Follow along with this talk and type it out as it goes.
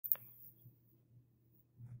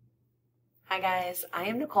Hi guys, I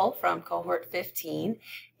am Nicole from cohort 15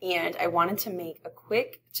 and I wanted to make a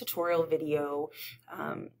quick tutorial video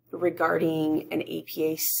regarding an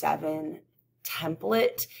APA 7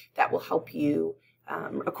 template that will help you.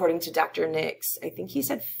 According to Dr. Nix, I think he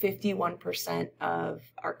said 51% of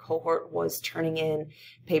our cohort was turning in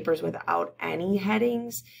papers without any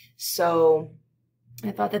headings. So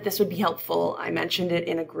I thought that this would be helpful. I mentioned it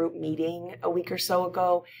in a group meeting a week or so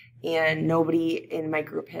ago, and nobody in my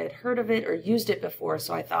group had heard of it or used it before,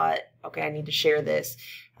 so I thought, okay, I need to share this.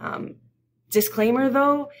 Disclaimer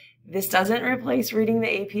though, this doesn't replace reading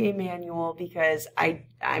the APA manual because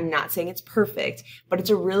I'm not saying it's perfect, but it's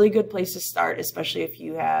a really good place to start, especially if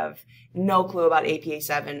you have no clue about APA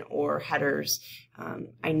 7 or headers.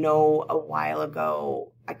 I know a while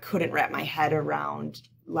ago I couldn't wrap my head around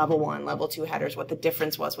level 1, level 2 headers, what the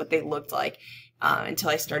difference was, what they looked like,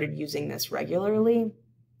 until I started using this regularly.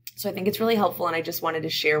 So I think it's really helpful, and I just wanted to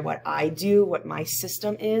share what I do, what my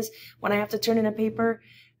system is when I have to turn in a paper,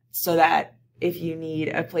 so that if you need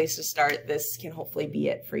a place to start, this can hopefully be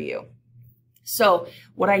it for you. So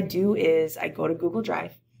what I do is I go to Google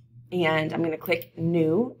Drive, and I'm going to click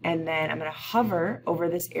New, and then I'm going to hover over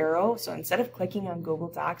this arrow. So instead of clicking on Google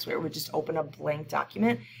Docs where it would just open a blank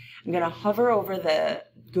document, I'm going to hover over the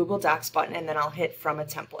Google Docs button, and then I'll hit From a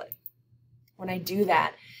Template. When I do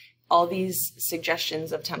that, all these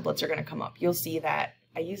suggestions of templates are going to come up. You'll see that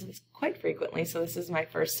I use this quite frequently, so this is my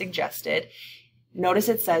first suggested. Notice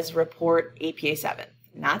it says Report APA 7,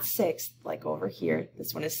 not 6 like over here.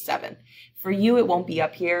 This one is 7. For you, it won't be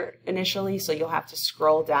up here initially, so you'll have to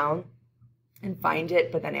scroll down and find it,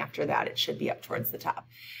 but then after that, it should be up towards the top.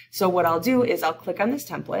 So what I'll do is I'll click on this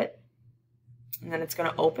template, and then it's going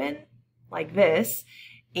to open like this.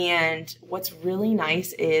 And what's really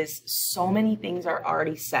nice is so many things are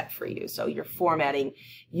already set for you. So your formatting,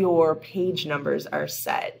 your page numbers are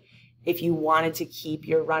set. If you wanted to keep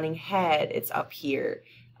your running head, it's up here.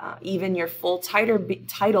 Even your full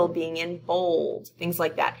title being in bold, things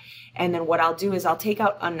like that. And then what I'll do is I'll take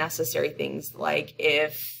out unnecessary things, like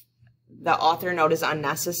if the author note is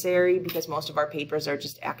unnecessary because most of our papers are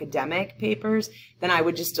just academic papers, then I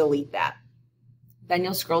would just delete that. Then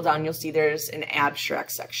you'll scroll down, you'll see there's an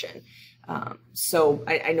abstract section. So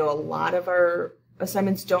I know a lot of our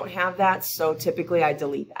assignments don't have that, so typically I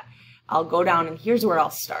delete that. I'll go down, and here's where I'll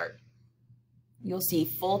start. You'll see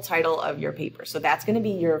full title of your paper. So that's going to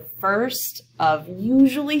be your first of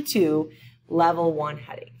usually 2 level 1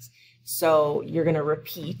 headings. So you're going to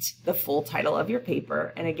repeat the full title of your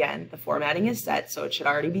paper. And again, the formatting is set, so it should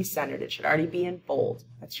already be centered. It should already be in bold.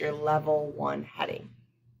 That's your level 1 heading.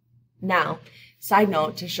 Now, side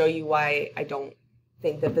note to show you why I don't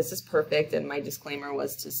think that this is perfect, and my disclaimer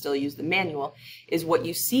was to still use the manual, is what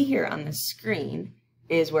you see here on the screen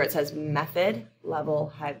is where it says method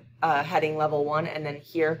level heading level 1, and then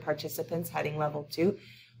here participants heading level 2.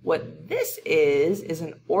 What this is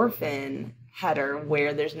an orphan header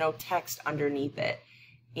where there's no text underneath it,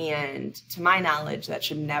 and to my knowledge that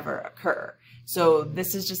should never occur. So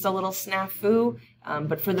this is just a little snafu,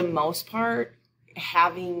 but for the most part,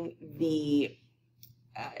 having the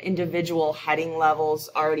individual heading levels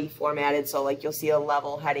already formatted, so like you'll see a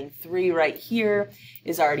level heading 3 right here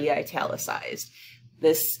is already italicized.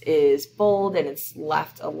 This is bold and it's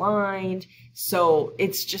left aligned, so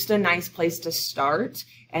it's just a nice place to start,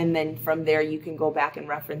 and then from there you can go back and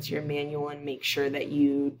reference your manual and make sure that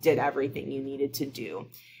you did everything you needed to do.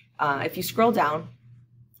 If you scroll down,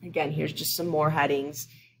 again, here's just some more headings.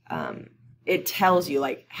 It tells you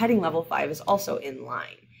like heading level 5 is also in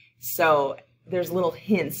line. So there's little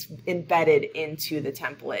hints embedded into the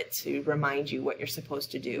template to remind you what you're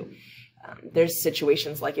supposed to do. There's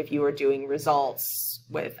situations like if you were doing results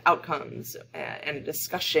with outcomes and a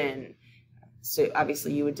discussion. So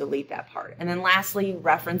obviously you would delete that part. And then lastly,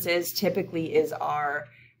 references typically is our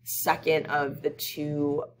second of the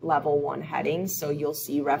 2 level 1 headings. So you'll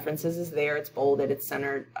see references is there, it's bolded, it's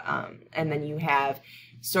centered, and then you have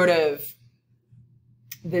sort of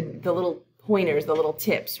the little pointers, the little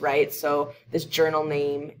tips, right? So this journal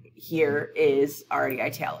name here is already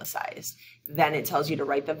italicized. Then it tells you to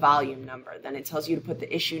write the volume number. Then it tells you to put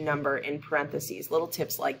the issue number in parentheses, little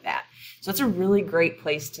tips like that. So it's a really great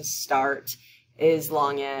place to start, as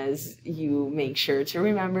long as you make sure to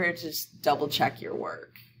remember to just double check your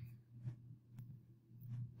work.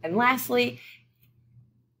 And lastly,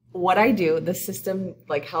 what I do, the system,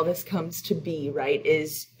 like how this comes to be, right,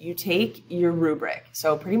 is you take your rubric.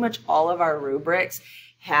 So pretty much all of our rubrics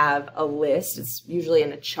have a list. It's usually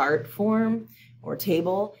in a chart form or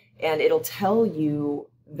table, and it'll tell you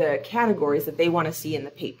the categories that they want to see in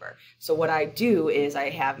the paper. So what I do is I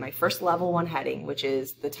have my first level 1 heading, which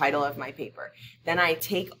is the title of my paper. Then I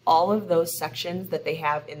take all of those sections that they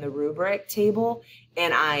have in the rubric table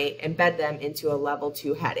and I embed them into a level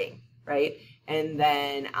 2 heading, right? And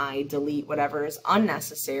then I delete whatever is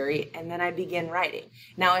unnecessary, and then I begin writing.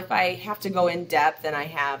 Now, if I have to go in depth and I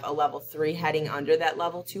have a level 3 heading under that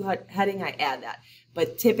level 2 heading, I add that.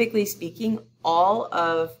 But typically speaking, all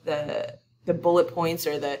of the bullet points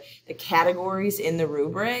or the categories in the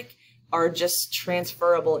rubric are just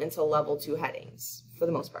transferable into level 2 headings for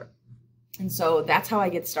the most part. And so that's how I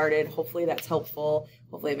get started. Hopefully that's helpful.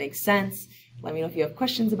 Hopefully it makes sense. Let me know if you have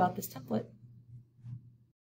questions about this template.